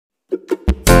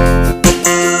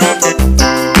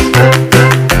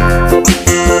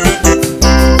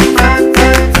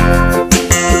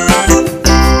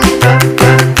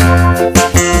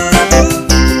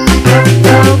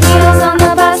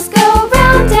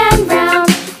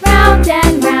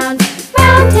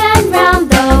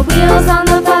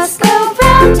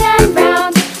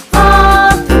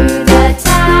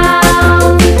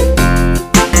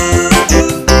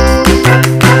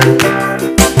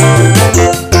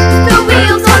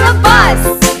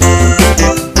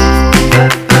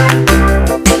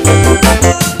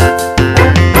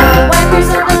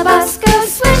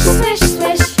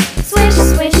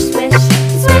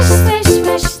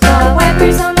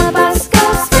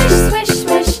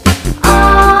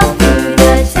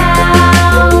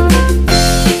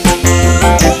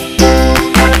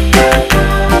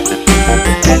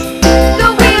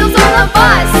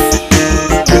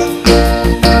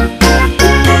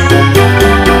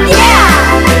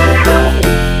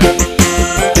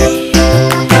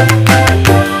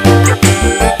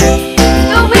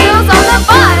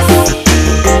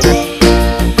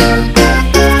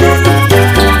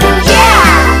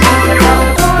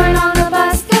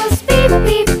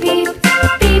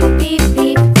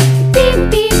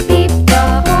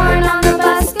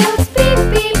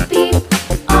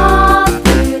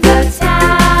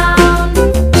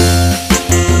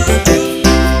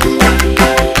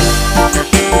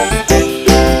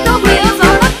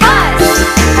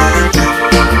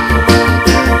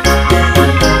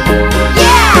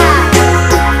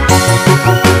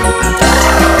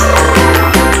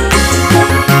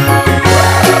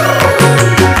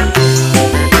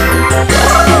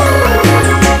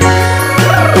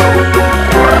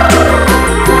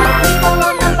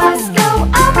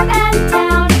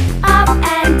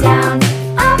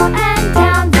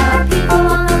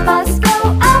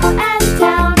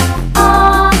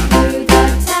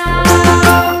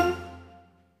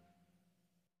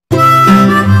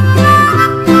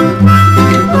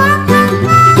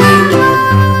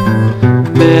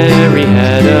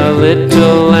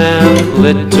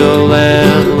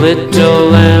little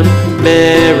lamb.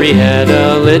 Mary had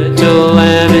a little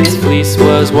lamb, its fleece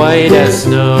was white as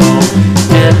snow.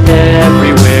 And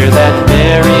everywhere that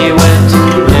Mary went,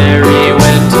 Mary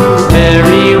went,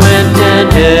 Mary went. And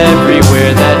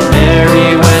everywhere that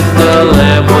Mary went, the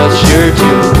lamb was sure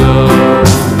to go.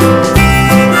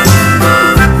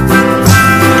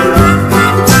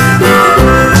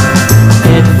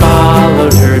 It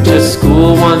followed her to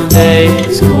school one day,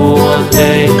 school one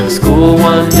day, school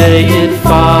one day. It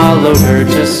followed her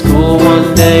to school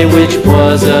one day, which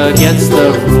was against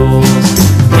the rules.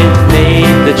 It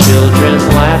made the children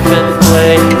laugh and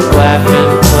play, laugh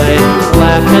and play,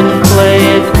 laugh and play.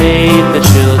 It made the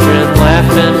children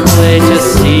laugh and play to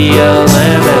see a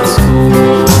lamb at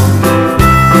school.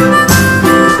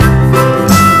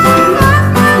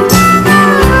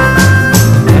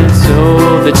 And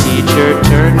so the teacher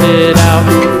turned it out,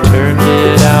 turned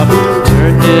it out,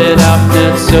 turned it out.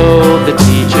 And so the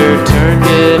teacher turned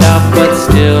it out, but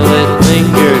still it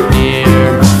lingered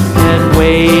near and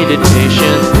waited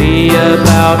patiently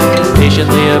about,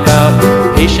 patiently about,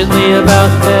 patiently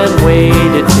about, and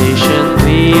waited